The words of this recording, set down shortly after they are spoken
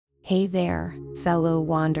Hey there, fellow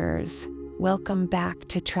wanderers. Welcome back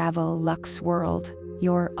to TravelLuxe World,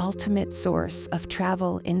 your ultimate source of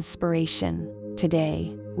travel inspiration.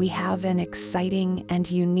 Today, we have an exciting and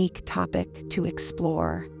unique topic to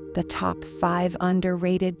explore: the top 5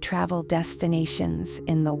 underrated travel destinations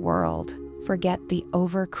in the world. Forget the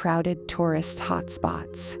overcrowded tourist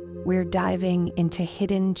hotspots. We're diving into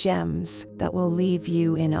hidden gems that will leave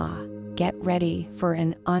you in awe. Get ready for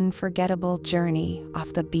an unforgettable journey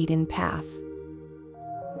off the beaten path.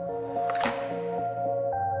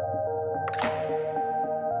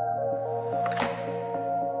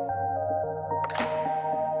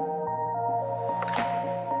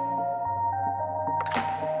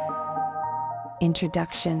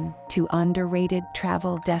 Introduction to underrated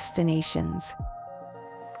travel destinations.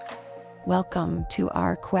 Welcome to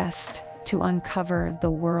our quest to uncover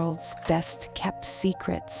the world's best-kept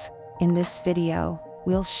secrets. In this video,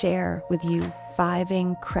 we'll share with you 5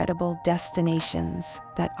 incredible destinations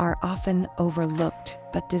that are often overlooked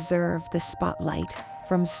but deserve the spotlight.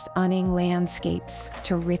 From stunning landscapes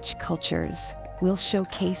to rich cultures, we'll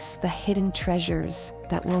showcase the hidden treasures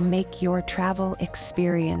that will make your travel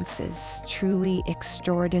experiences truly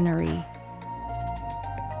extraordinary.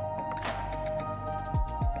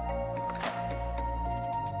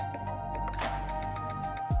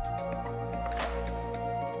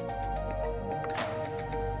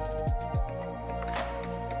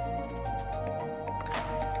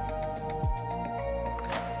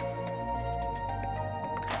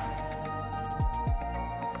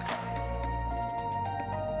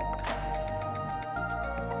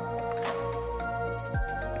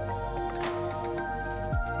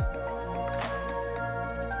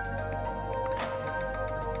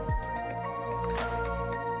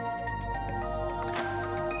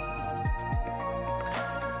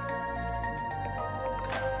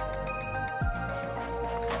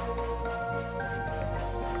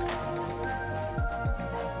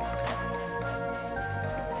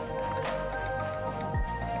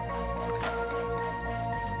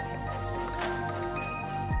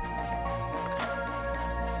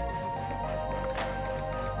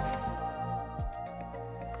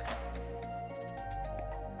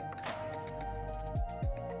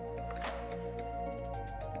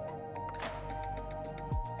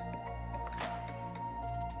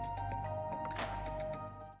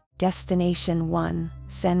 Destination 1: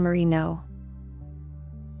 San Marino.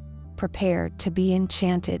 Prepare to be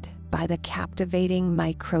enchanted by the captivating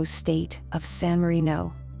microstate of San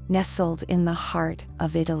Marino. Nestled in the heart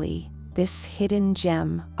of Italy, this hidden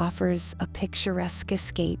gem offers a picturesque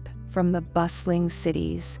escape from the bustling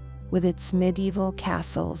cities, with its medieval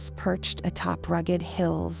castles perched atop rugged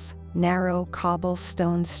hills, narrow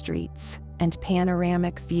cobblestone streets, and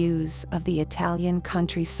panoramic views of the Italian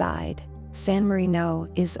countryside. San Marino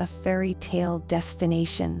is a fairy tale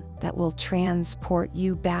destination that will transport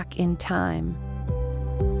you back in time.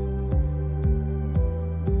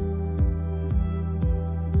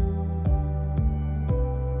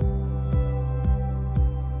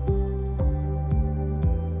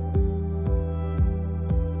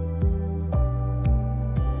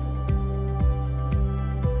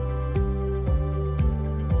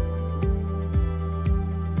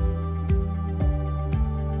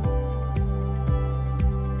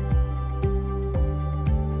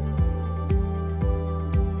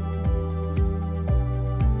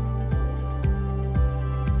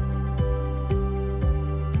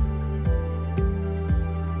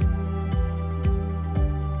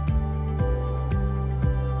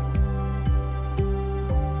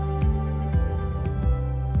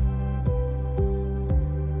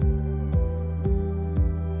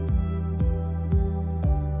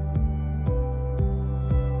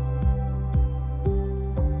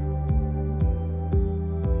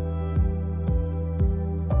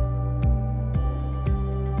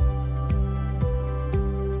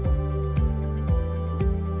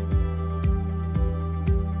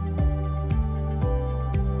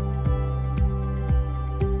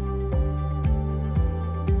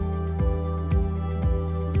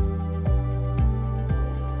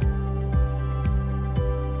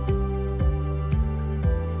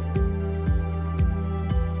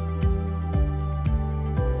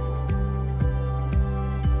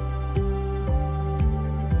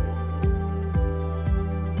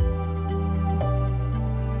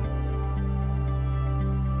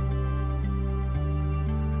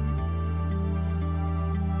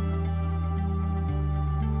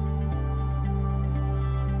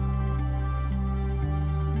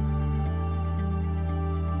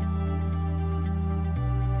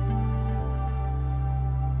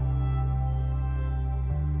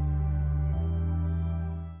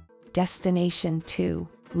 Destination 2,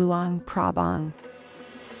 Luang Prabang.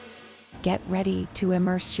 Get ready to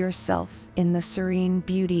immerse yourself in the serene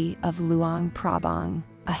beauty of Luang Prabang,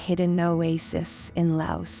 a hidden oasis in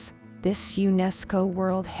Laos. This UNESCO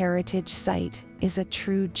World Heritage Site is a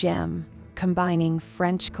true gem, combining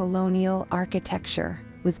French colonial architecture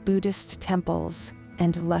with Buddhist temples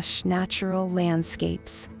and lush natural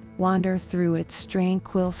landscapes. Wander through its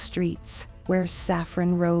tranquil streets, where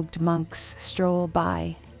saffron-robed monks stroll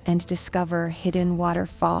by, and discover hidden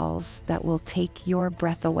waterfalls that will take your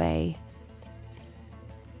breath away.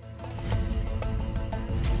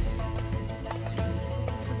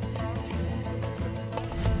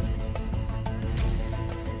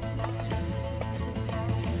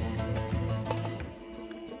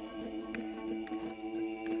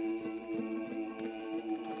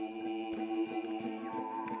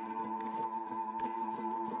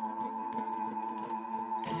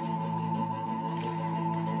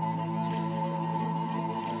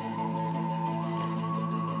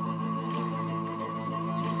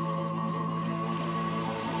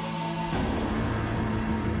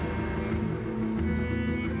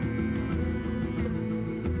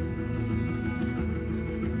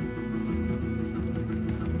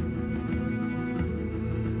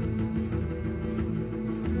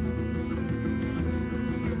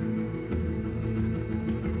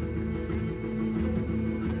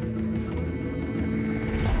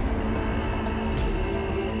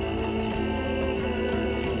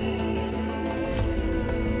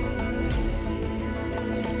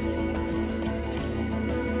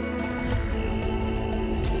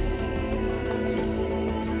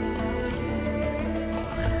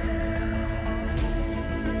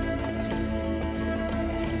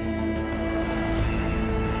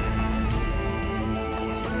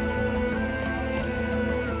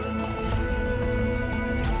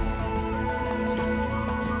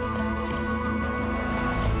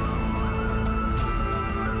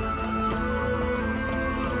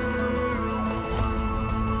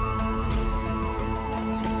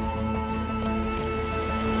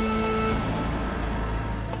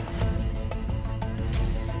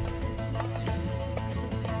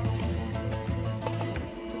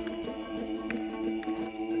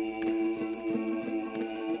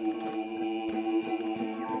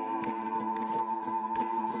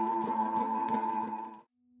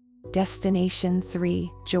 Destination 3,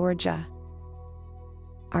 Georgia.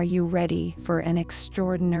 Are you ready for an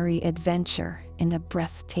extraordinary adventure in the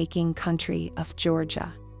breathtaking country of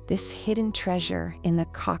Georgia? This hidden treasure in the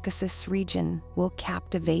Caucasus region will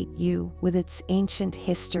captivate you with its ancient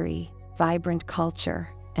history, vibrant culture,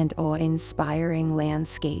 and awe-inspiring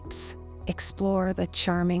landscapes. Explore the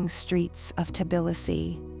charming streets of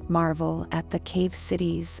Tbilisi, marvel at the cave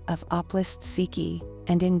cities of Oblast-Siki,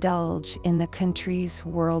 and indulge in the country's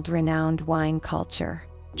world-renowned wine culture.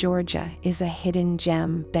 Georgia is a hidden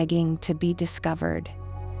gem begging to be discovered.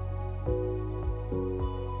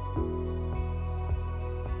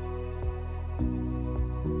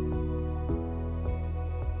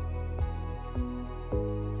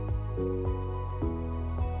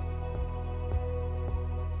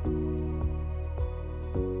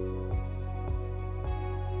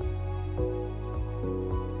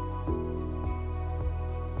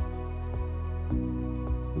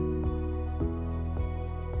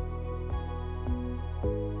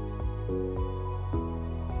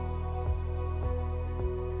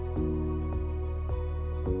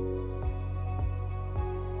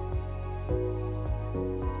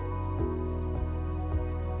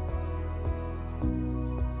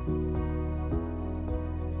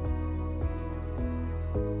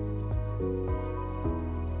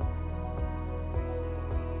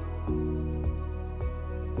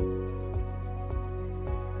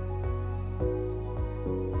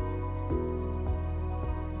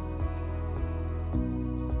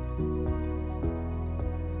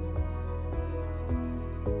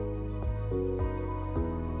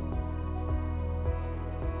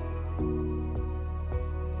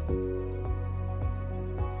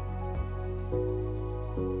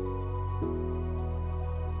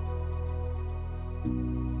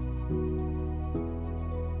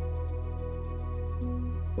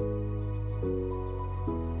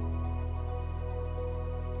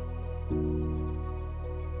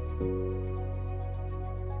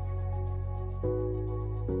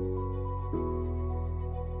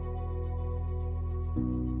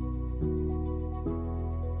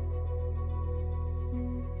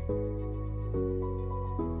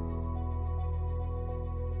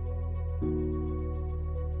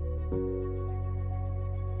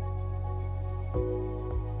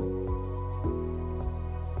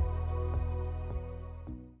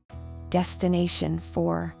 Destination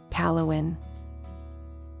 4, Palawan.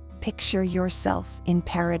 Picture yourself in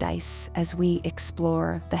paradise as we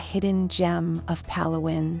explore the hidden gem of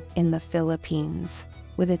Palawan in the Philippines.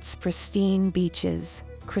 With its pristine beaches,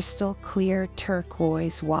 crystal clear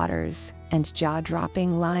turquoise waters, and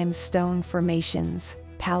jaw-dropping limestone formations,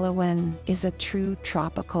 Palawan is a true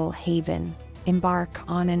tropical haven. Embark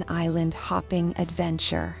on an island-hopping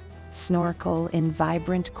adventure, snorkel in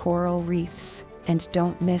vibrant coral reefs, and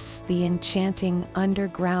don't miss the enchanting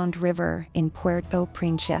underground river in Puerto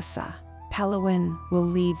Princesa. Palawan will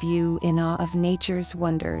leave you in awe of nature's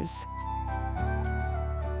wonders.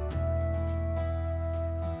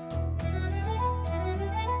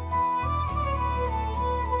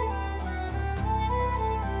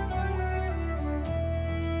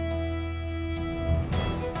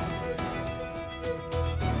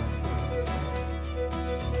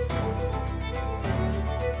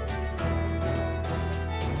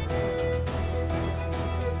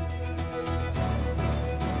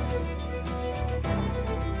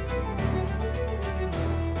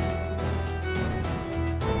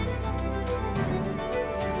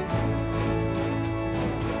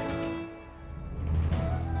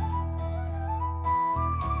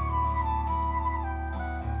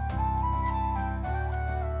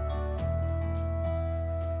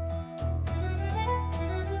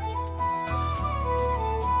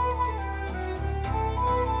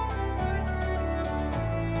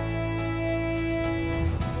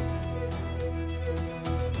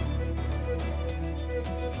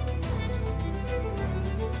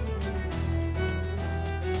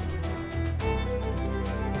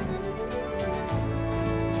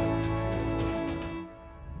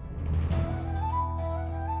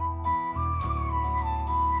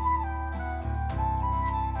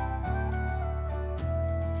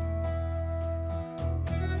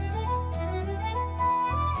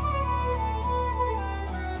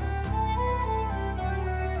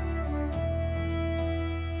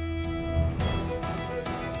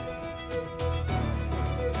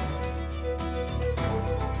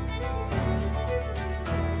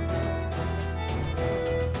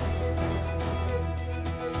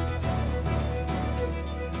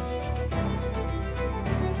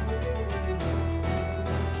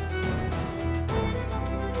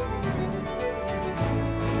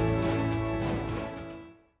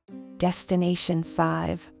 Destination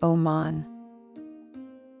 5, Oman.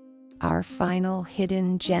 Our final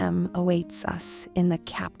hidden gem awaits us in the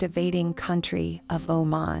captivating country of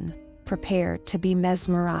Oman. Prepare to be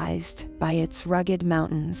mesmerized by its rugged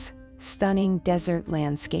mountains, stunning desert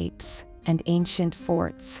landscapes, and ancient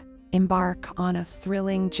forts. Embark on a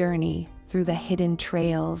thrilling journey through the hidden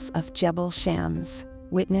trails of Jebel Shams.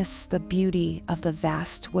 Witness the beauty of the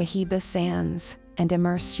vast Wahiba sands, and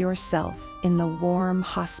immerse yourself in the warm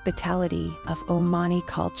hospitality of Omani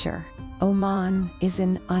culture. Oman is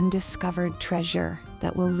an undiscovered treasure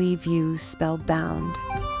that will leave you spellbound.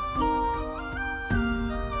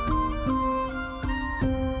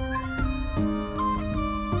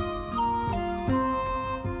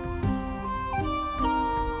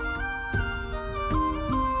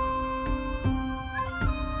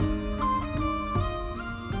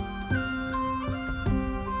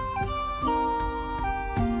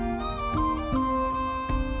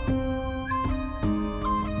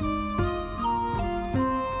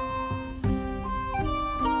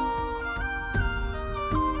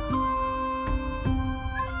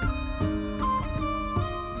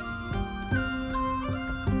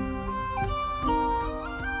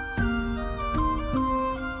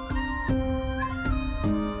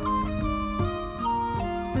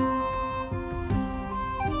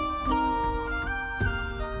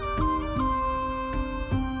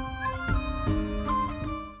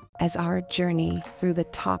 As our journey through the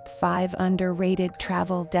top 5 underrated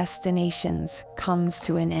travel destinations comes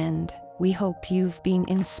to an end, we hope you've been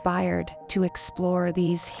inspired to explore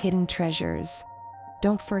these hidden treasures.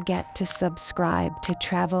 Don't forget to subscribe to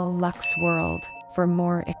TravelLuxe World for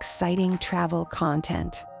more exciting travel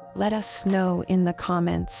content. Let us know in the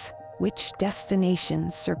comments which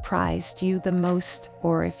destinations surprised you the most,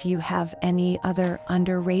 or if you have any other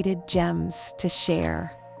underrated gems to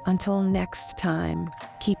share. Until next time,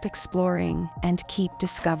 keep exploring and keep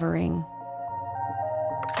discovering.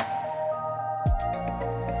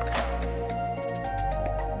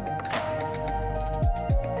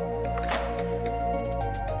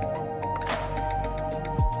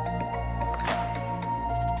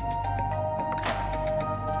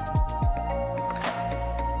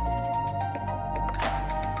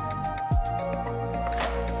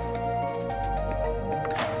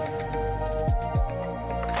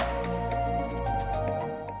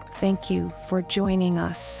 Thank you for joining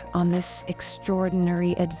us on this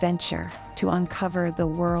extraordinary adventure to uncover the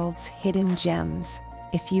world's hidden gems.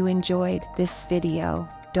 If you enjoyed this video,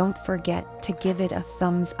 don't forget to give it a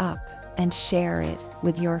thumbs up and share it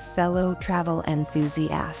with your fellow travel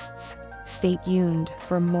enthusiasts. Stay tuned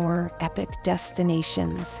for more epic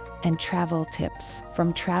destinations and travel tips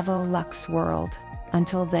from TravelLuxe World.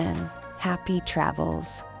 Until then, happy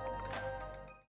travels.